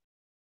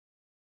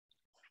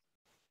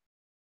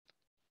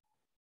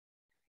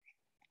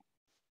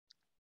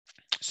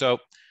 So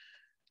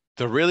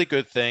the really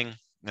good thing,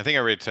 I think I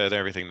already said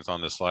everything that's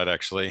on this slide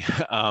actually.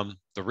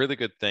 The really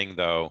good thing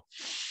though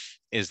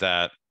is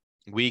that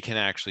we can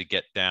actually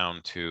get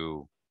down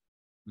to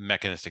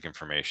mechanistic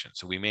information.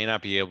 So we may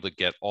not be able to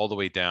get all the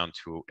way down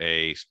to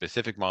a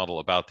specific model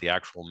about the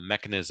actual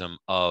mechanism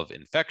of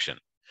infection,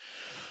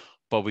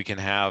 but we can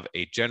have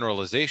a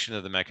generalization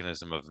of the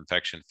mechanism of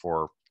infection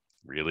for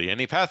really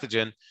any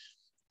pathogen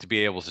to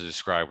be able to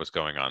describe what's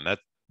going on.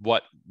 That's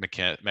what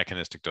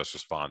mechanistic dose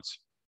response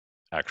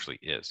actually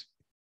is.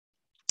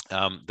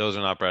 Those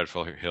are not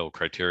Bradfield Hill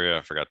criteria.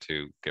 I forgot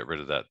to get rid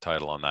of that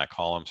title on that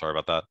column. Sorry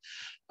about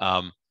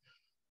that.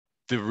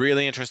 The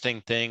really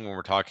interesting thing when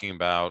we're talking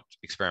about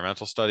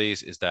experimental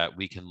studies is that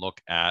we can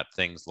look at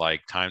things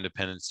like time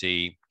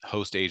dependency,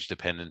 host age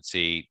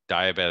dependency,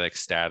 diabetic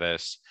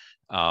status,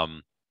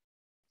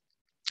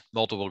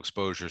 multiple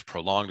exposures,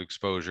 prolonged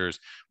exposures.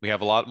 We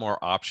have a lot more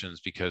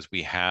options because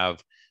we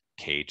have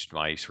caged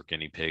mice or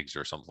guinea pigs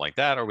or something like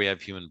that, or we have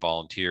human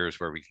volunteers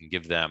where we can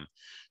give them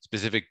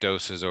specific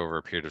doses over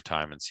a period of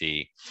time and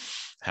see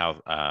how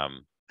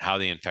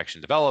the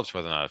infection develops,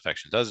 whether or not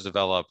infection does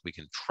develop. We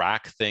can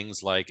track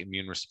things like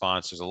immune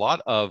response. There's a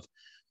lot of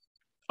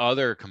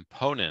other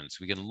components.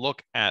 We can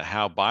look at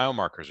how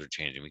biomarkers are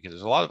changing, because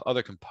there's a lot of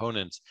other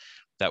components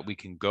that we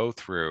can go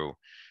through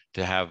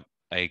to have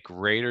a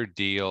greater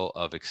deal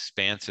of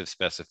expansive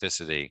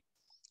specificity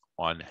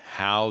on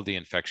how the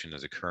infection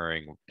is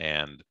occurring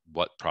and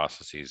what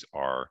processes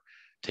are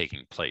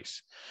taking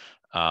place.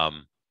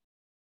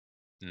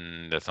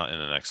 That's not in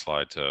the next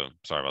slide, so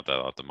sorry about that.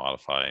 I'll have to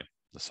modify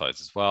the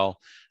slides as well.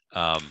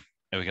 And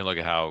we can look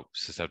at how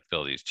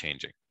susceptibility is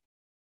changing.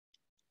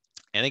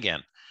 And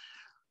again,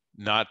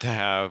 not to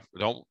have,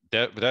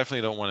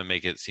 definitely don't want to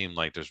make it seem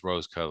like there's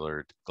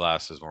rose-colored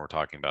glasses when we're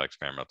talking about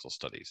experimental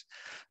studies.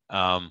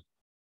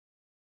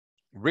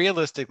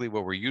 Realistically,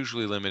 what we're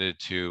usually limited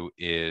to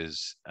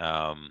is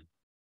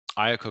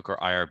IACUC or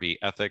IRB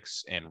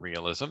ethics and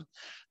realism.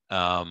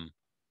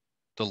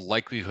 The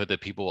likelihood that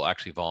people will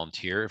actually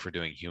volunteer if we're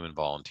doing human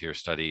volunteer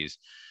studies.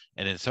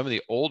 And in some of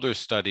the older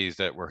studies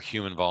that were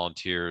human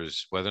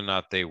volunteers, whether or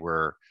not they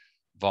were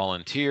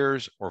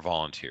volunteers or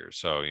volunteers.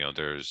 So,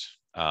 there's,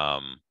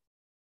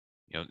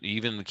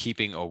 even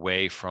keeping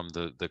away from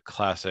the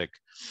classic,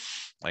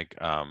 like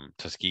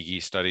Tuskegee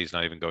studies,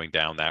 not even going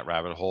down that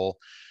rabbit hole,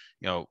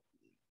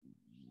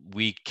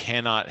 we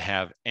cannot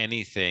have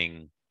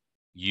anything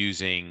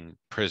using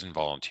prison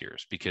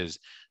volunteers because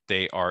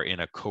they are in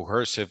a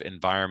coercive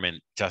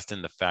environment just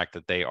in the fact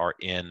that they are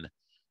in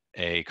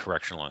a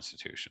correctional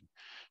institution.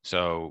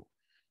 So,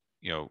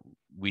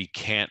 we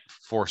can't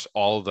force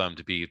all of them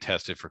to be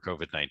tested for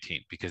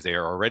COVID-19 because they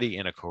are already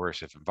in a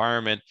coercive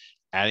environment.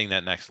 Adding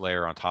that next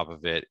layer on top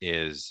of it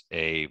is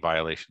a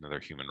violation of their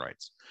human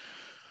rights.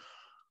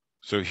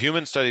 So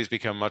human studies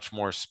become much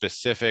more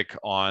specific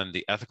on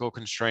the ethical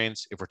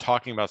constraints. If we're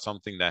talking about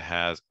something that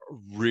has a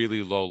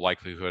really low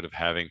likelihood of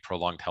having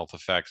prolonged health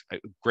effects, a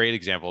great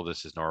example of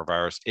this is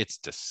norovirus. It's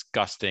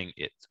disgusting.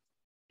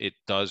 It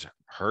does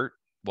hurt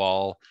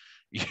while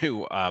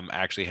you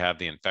actually have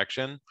the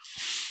infection.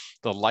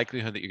 The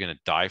likelihood that you're going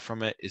to die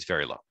from it is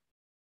very low,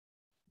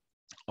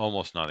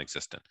 almost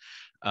non-existent.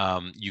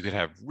 You could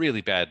have really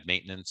bad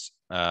maintenance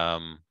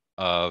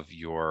of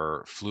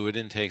your fluid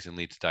intakes and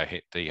lead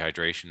to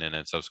dehydration and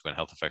then subsequent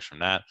health effects from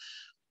that.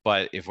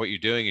 But if what you're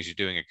doing is you're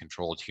doing a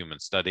controlled human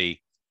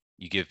study,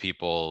 you give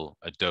people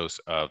a dose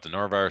of the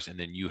norovirus, and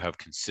then you have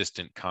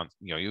consistent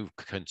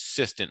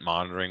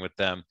monitoring with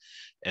them,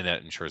 and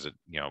that ensures that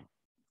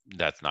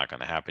that's not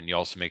going to happen. You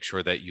also make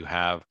sure that you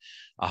have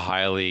a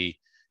highly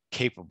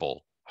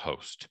capable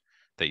host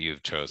that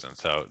you've chosen.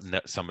 So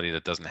somebody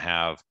that doesn't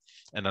have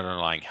an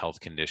underlying health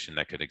condition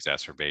that could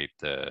exacerbate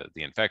the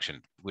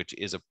infection, which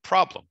is a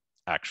problem,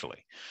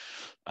 actually,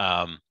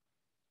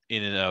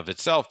 in and of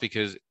itself,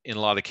 because in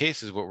a lot of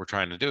cases, what we're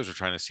trying to do is we're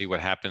trying to see what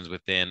happens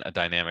within a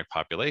dynamic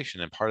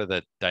population. And part of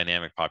that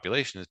dynamic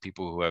population is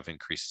people who have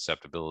increased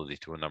susceptibility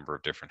to a number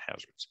of different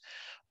hazards.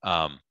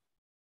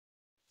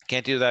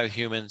 Can't do that with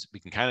humans. We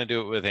can kind of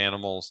do it with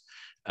animals.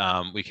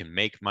 We can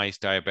make mice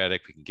diabetic.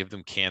 We can give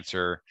them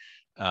cancer.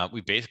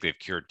 We basically have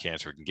cured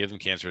cancer. We can give them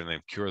cancer and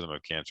then cure them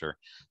of cancer.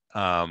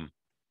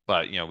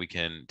 But we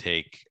can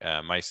take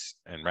mice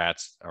and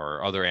rats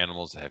or other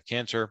animals that have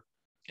cancer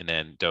and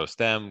then dose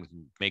them. We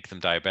can make them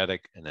diabetic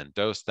and then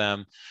dose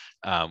them.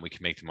 We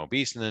can make them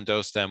obese and then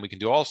dose them. We can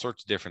do all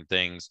sorts of different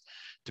things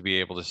to be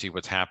able to see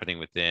what's happening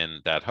within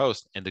that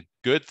host. And the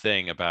good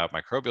thing about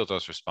microbial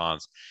dose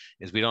response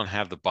is we don't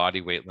have the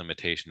body weight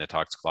limitation that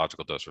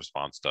toxicological dose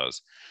response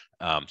does.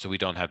 So we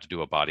don't have to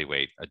do a body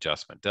weight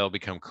adjustment. That'll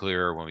become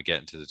clearer when we get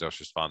into the dose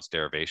response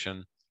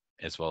derivation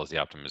as well as the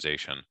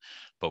optimization,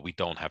 but we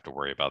don't have to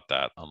worry about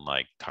that,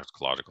 unlike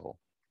toxicological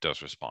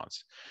dose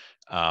response.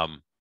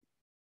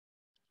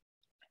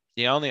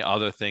 The only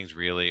other things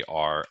really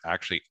are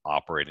actually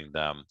operating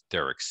them.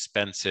 They're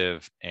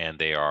expensive and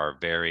they are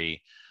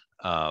very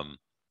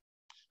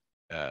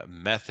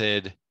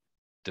method,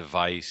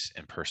 device,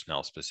 and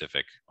personnel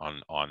specific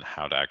on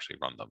how to actually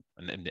run them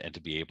and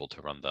to be able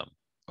to run them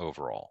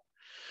overall.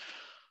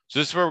 So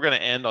this is where we're going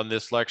to end on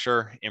this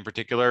lecture in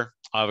particular.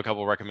 I have a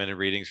couple of recommended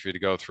readings for you to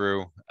go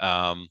through.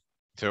 So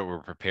we're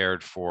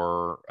prepared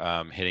for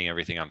hitting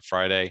everything on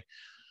Friday.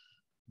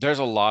 There's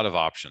a lot of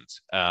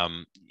options.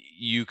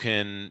 You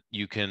can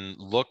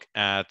look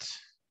at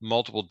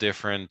multiple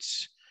different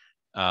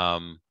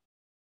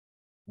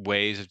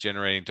ways of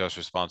generating dose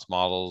response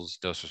models,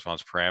 dose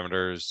response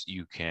parameters.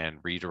 You can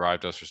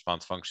rederive dose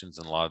response functions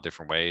in a lot of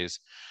different ways.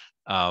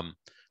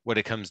 What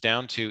it comes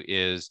down to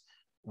is,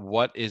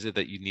 what is it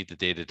that you need the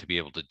data to be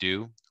able to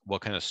do?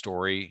 What kind of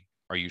story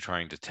are you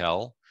trying to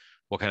tell?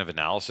 What kind of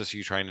analysis are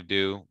you trying to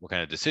do? What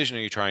kind of decision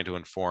are you trying to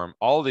inform?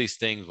 All of these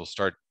things will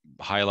start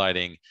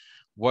highlighting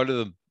what are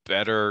the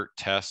better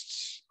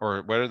tests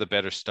or what are the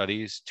better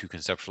studies to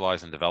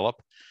conceptualize and develop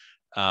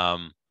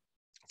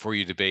for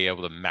you to be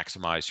able to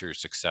maximize your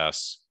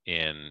success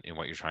in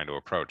what you're trying to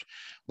approach.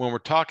 When we're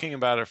talking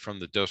about it from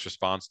the dose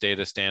response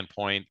data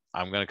standpoint,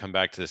 I'm going to come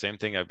back to the same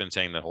thing I've been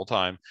saying the whole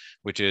time,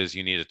 which is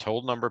you need a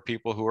total number of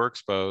people who are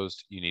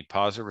exposed, you need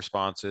positive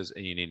responses,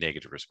 and you need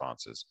negative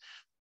responses.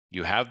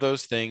 You have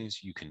those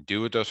things, you can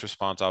do a dose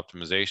response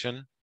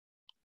optimization.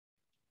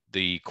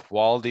 The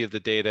quality of the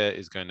data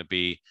is going to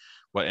be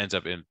what ends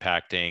up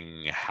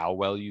impacting how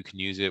well you can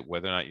use it,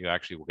 whether or not you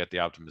actually will get the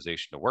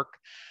optimization to work,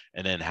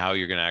 and then how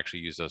you're going to actually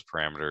use those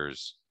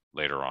parameters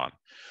later on.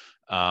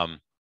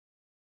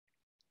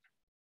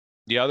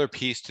 The other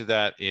piece to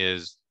that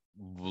is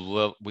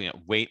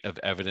weight of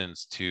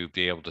evidence to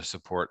be able to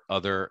support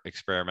other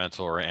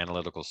experimental or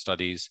analytical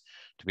studies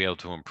to be able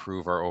to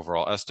improve our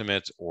overall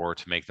estimates or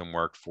to make them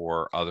work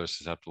for other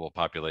susceptible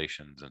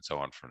populations and so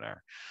on from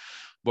there.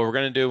 What we're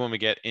going to do when we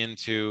get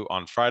into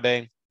on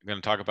Friday, we're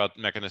going to talk about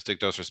mechanistic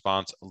dose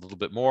response a little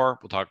bit more.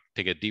 We'll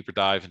take a deeper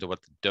dive into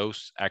what the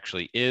dose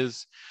actually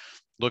is,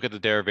 look at the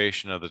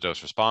derivation of the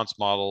dose response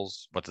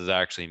models. What does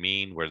that actually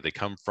mean? Where do they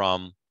come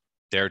from?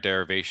 Their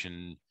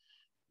derivation,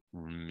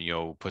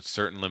 puts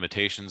certain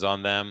limitations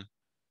on them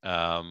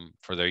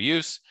for their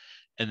use.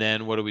 And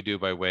then what do we do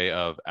by way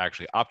of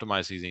actually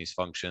optimizing these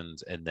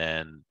functions and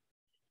then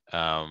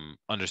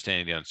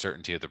understanding the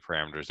uncertainty of the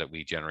parameters that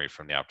we generate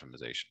from the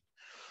optimization.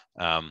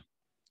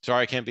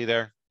 Sorry, I can't be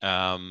there.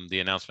 The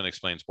announcement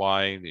explains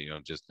why,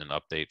 just an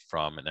update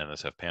from an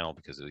NSF panel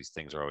because these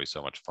things are always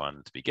so much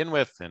fun to begin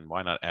with, and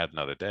why not add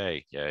another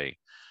day? Yay,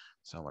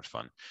 so much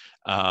fun.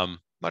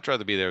 Much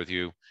rather be there with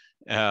you,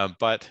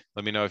 but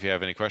let me know if you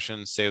have any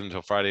questions. Save them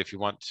until Friday if you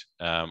want.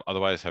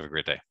 Otherwise, have a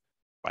great day.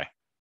 Bye.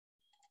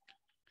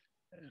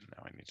 And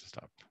now I need to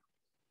stop.